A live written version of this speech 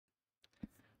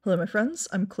Hello my friends,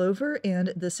 I'm Clover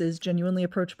and this is Genuinely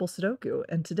Approachable Sudoku,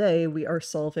 and today we are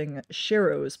solving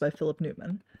Sharrows by Philip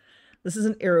Newman. This is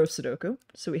an arrow Sudoku,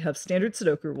 so we have standard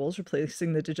Sudoku rules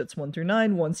replacing the digits 1 through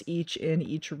 9 once each in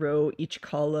each row, each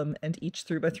column, and each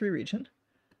 3x3 region.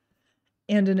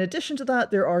 And in addition to that,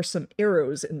 there are some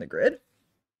arrows in the grid.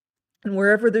 And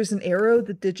wherever there's an arrow,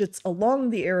 the digits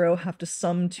along the arrow have to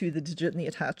sum to the digit in the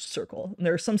attached circle. And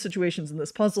there are some situations in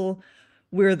this puzzle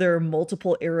where there are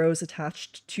multiple arrows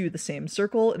attached to the same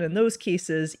circle, and in those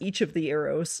cases, each of the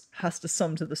arrows has to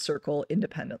sum to the circle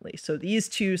independently. So these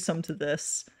two sum to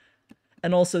this,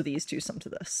 and also these two sum to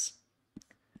this.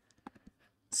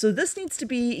 So this needs to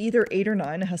be either 8 or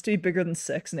 9. It has to be bigger than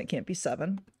 6, and it can't be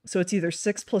 7. So it's either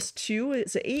 6 plus 2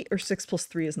 is 8, or 6 plus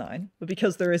 3 is 9. But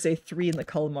because there is a 3 in the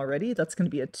column already, that's going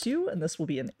to be a 2, and this will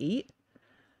be an 8.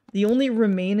 The only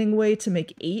remaining way to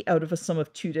make 8 out of a sum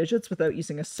of 2 digits without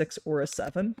using a 6 or a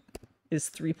 7 is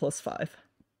 3 plus 5.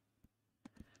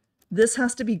 This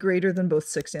has to be greater than both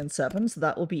 6 and 7, so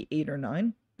that will be 8 or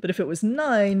 9. But if it was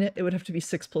 9, it would have to be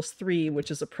 6 plus 3, which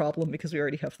is a problem because we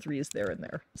already have 3's there and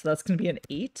there. So that's going to be an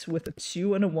 8 with a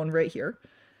 2 and a 1 right here.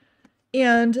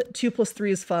 And 2 plus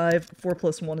 3 is 5, 4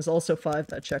 plus 1 is also 5,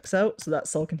 that checks out, so that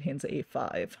cell contains a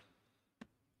 5.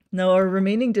 Now our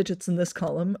remaining digits in this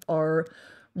column are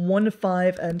 1,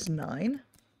 5, and 9.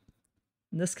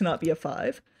 And this cannot be a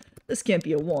 5, this can't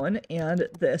be a 1, and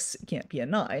this can't be a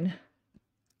 9.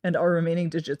 And our remaining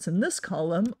digits in this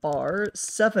column are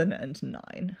 7 and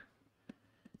 9.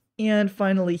 And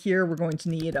finally here we're going to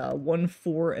need 1,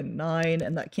 4, and 9,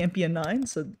 and that can't be a 9,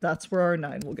 so that's where our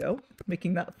 9 will go,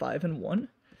 making that 5 and 1.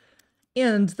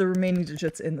 And the remaining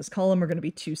digits in this column are going to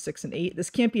be 2, 6, and 8. This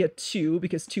can't be a 2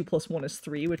 because 2 plus 1 is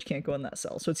 3, which can't go in that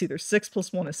cell. So it's either 6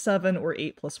 plus 1 is 7 or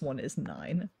 8 plus 1 is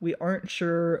 9. We aren't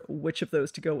sure which of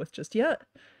those to go with just yet.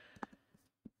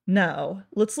 Now,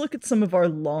 let's look at some of our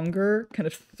longer kind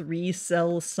of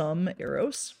 3-cell sum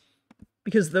arrows,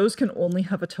 because those can only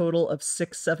have a total of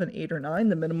 6, 7, 8, or 9.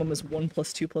 The minimum is 1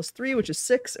 plus 2 plus 3, which is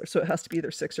 6, so it has to be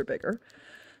either 6 or bigger.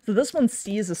 So this one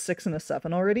sees a 6 and a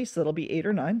 7 already, so that'll be 8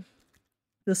 or 9.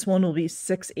 This one will be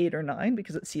 6, 8, or 9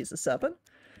 because it sees a 7.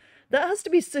 That has to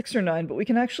be 6 or 9, but we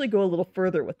can actually go a little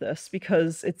further with this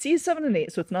because it sees 7 and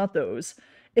 8, so it's not those.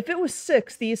 If it was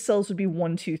 6, these cells would be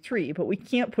 1, 2, 3, but we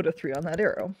can't put a 3 on that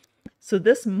arrow. So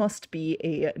this must be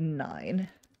a 9.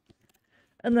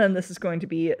 And then this is going to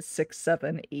be 6,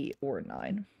 7, 8, or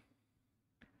 9.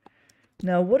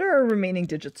 Now, what are our remaining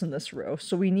digits in this row?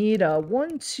 So we need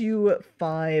 1, 2,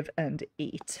 5, and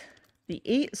 8. The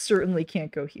 8 certainly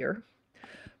can't go here.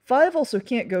 5 also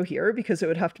can't go here because it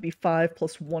would have to be 5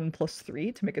 plus 1 plus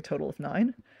 3 to make a total of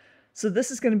 9. So this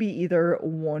is going to be either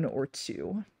 1 or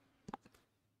 2.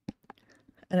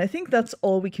 And I think that's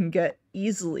all we can get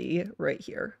easily right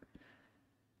here.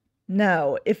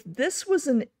 Now, if this was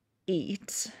an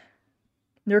 8,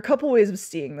 there are a couple ways of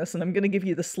seeing this, and I'm going to give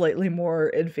you the slightly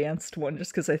more advanced one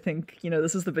just because I think,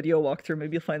 this is the video walkthrough,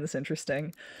 maybe you'll find this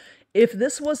interesting. If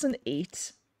this was an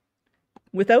 8,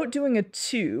 without doing a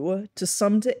 2, to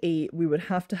sum to 8, we would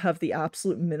have to have the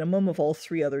absolute minimum of all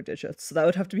 3 other digits. So that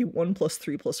would have to be 1 plus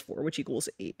 3 plus 4, which equals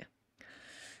 8.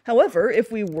 However,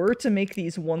 if we were to make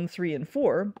these 1, 3, and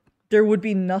 4, there would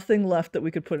be nothing left that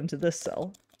we could put into this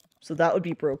cell. So that would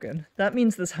be broken. That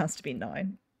means this has to be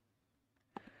 9.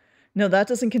 Now that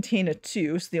doesn't contain a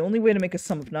 2, so the only way to make a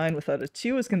sum of 9 without a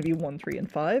 2 is going to be 1, 3,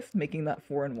 and 5, making that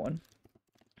 4 and 1.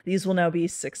 These will now be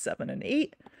 6, 7, and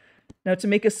 8. Now to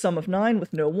make a sum of 9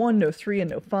 with no 1, no 3, and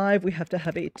no 5, we have to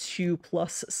have a 2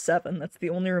 plus 7. That's the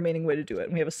only remaining way to do it,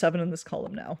 and we have a 7 in this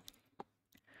column now.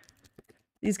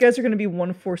 These guys are going to be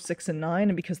 1, 4, 6, and 9,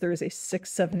 and because there is a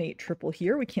 6, 7, 8 triple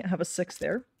here, we can't have a 6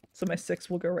 there, so my 6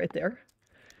 will go right there.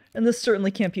 And this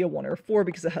certainly can't be a 1 or a 4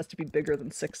 because it has to be bigger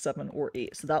than 6, 7, or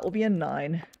 8, so that will be a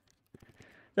 9.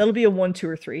 That'll be a 1, 2,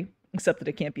 or 3, except that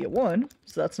it can't be a 1,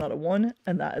 so that's not a 1,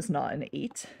 and that is not an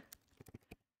 8.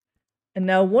 And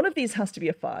now one of these has to be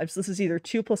a 5, so this is either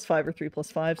 2 plus 5 or 3 plus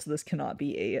 5, so this cannot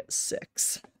be a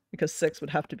 6, because 6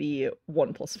 would have to be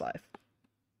 1 plus 5.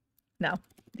 Now,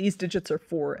 these digits are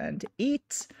 4 and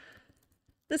 8.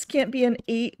 This can't be an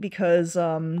 8 because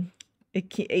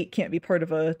 8 can't be part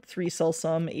of a 3-cell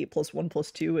sum. 8 plus 1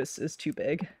 plus 2 is too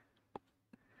big.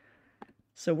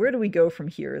 So where do we go from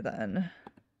here then?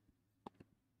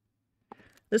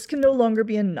 This can no longer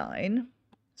be a 9,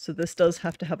 so this does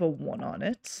have to have a 1 on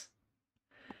it.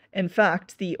 In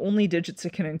fact, the only digits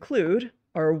it can include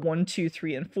are 1, 2,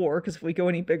 3, and 4, because if we go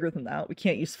any bigger than that, we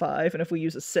can't use 5, and if we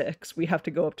use a 6, we have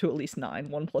to go up to at least 9.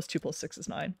 1 plus 2 plus 6 is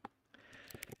 9.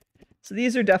 So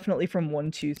these are definitely from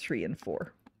 1, 2, 3, and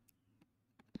 4.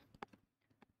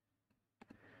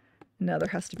 Now there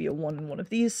has to be a 1 in one of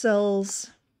these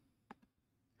cells.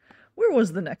 Where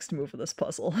was the next move of this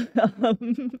puzzle?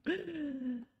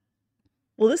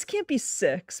 Well, this can't be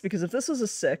 6, because if this was a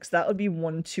 6, that would be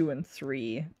 1, 2, and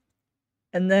 3.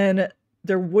 And then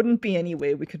there wouldn't be any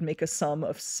way we could make a sum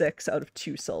of 6 out of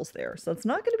 2 cells there. So that's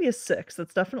not going to be a 6.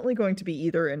 That's definitely going to be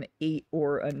either an 8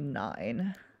 or a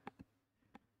 9.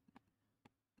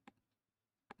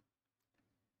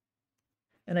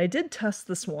 And I did test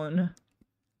this one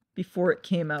before it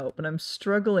came out, but I'm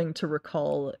struggling to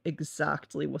recall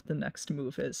exactly what the next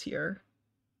move is here.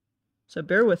 So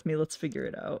bear with me, let's figure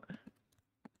it out.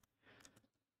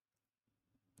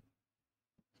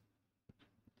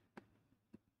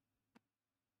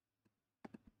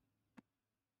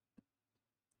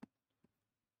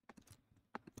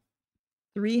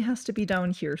 Three has to be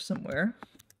down here somewhere.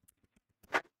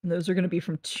 And those are going to be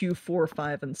from 2, 4,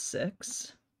 5, and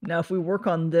 6. Now, if we work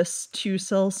on this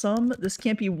 2-cell sum, this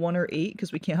can't be 1 or 8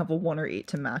 because we can't have a 1 or 8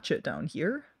 to match it down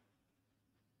here.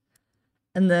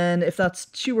 And then if that's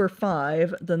 2 or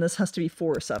 5, then this has to be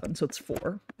 4 or 7, so it's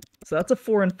 4. So that's a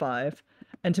 4 and 5.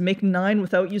 And to make 9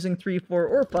 without using 3, 4,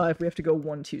 or 5, we have to go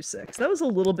 1, 2, 6. That was a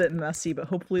little bit messy, but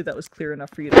hopefully that was clear enough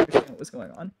for you to understand what was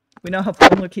going on. We now have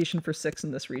one location for 6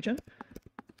 in this region,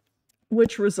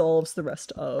 which resolves the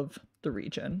rest of the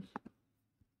region.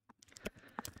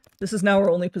 This is now our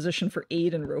only position for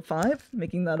 8 in row 5,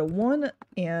 making that a 1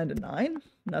 and a 9. And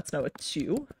that's now a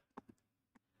 2.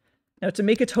 Now to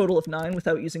make a total of 9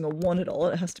 without using a 1 at all,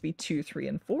 it has to be 2, 3,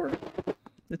 and 4.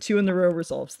 The 2 in the row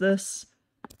resolves this.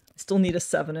 I still need a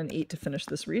 7 and 8 to finish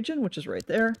this region, which is right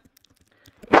there.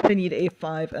 And I need a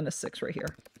 5 and a 6 right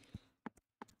here.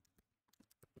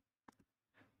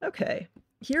 Okay.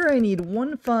 Here I need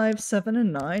 1, 5, 7,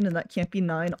 and 9, and that can't be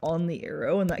 9 on the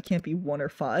arrow, and that can't be 1 or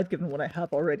 5, given what I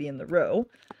have already in the row.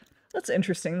 That's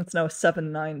interesting. That's now a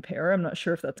 7-9 pair. I'm not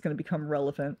sure if that's going to become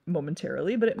relevant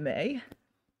momentarily, but it may.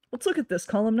 Let's look at this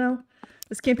column now.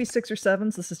 This can't be 6 or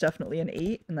 7, so this is definitely an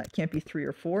 8, and that can't be 3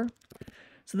 or 4.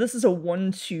 So this is a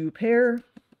 1-2 pair,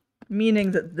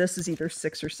 meaning that this is either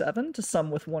 6 or 7 to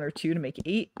sum with 1 or 2 to make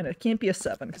 8, and it can't be a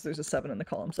 7 because there's a 7 in the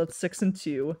column, so that's 6 and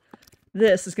 2.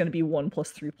 This is going to be 1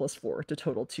 plus 3 plus 4 to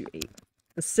total to 8.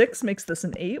 The 6 makes this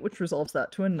an 8, which resolves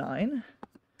that to a 9.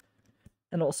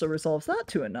 And also resolves that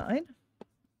to a 9.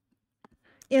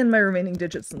 And my remaining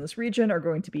digits in this region are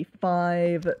going to be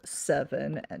 5,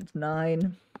 7, and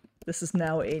 9. This is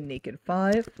now a naked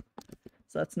 5.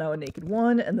 So that's now a naked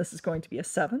 1, and this is going to be a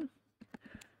 7.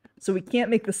 So we can't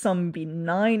make the sum be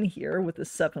 9 here with the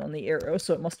 7 on the arrow,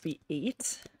 so it must be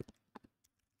 8.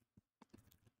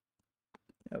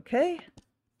 Okay,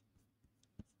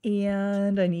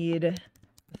 and I need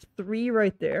 3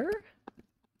 right there,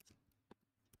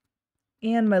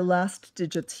 and my last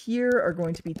digits here are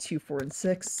going to be 2, 4, and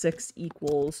 6. 6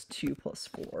 equals 2 plus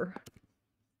 4.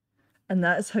 And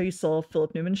that is how you solve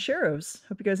Philip Newman's Sharrows.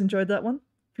 Hope you guys enjoyed that one.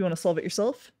 If you want to solve it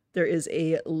yourself, there is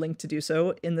a link to do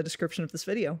so in the description of this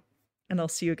video, and I'll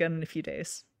see you again in a few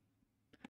days.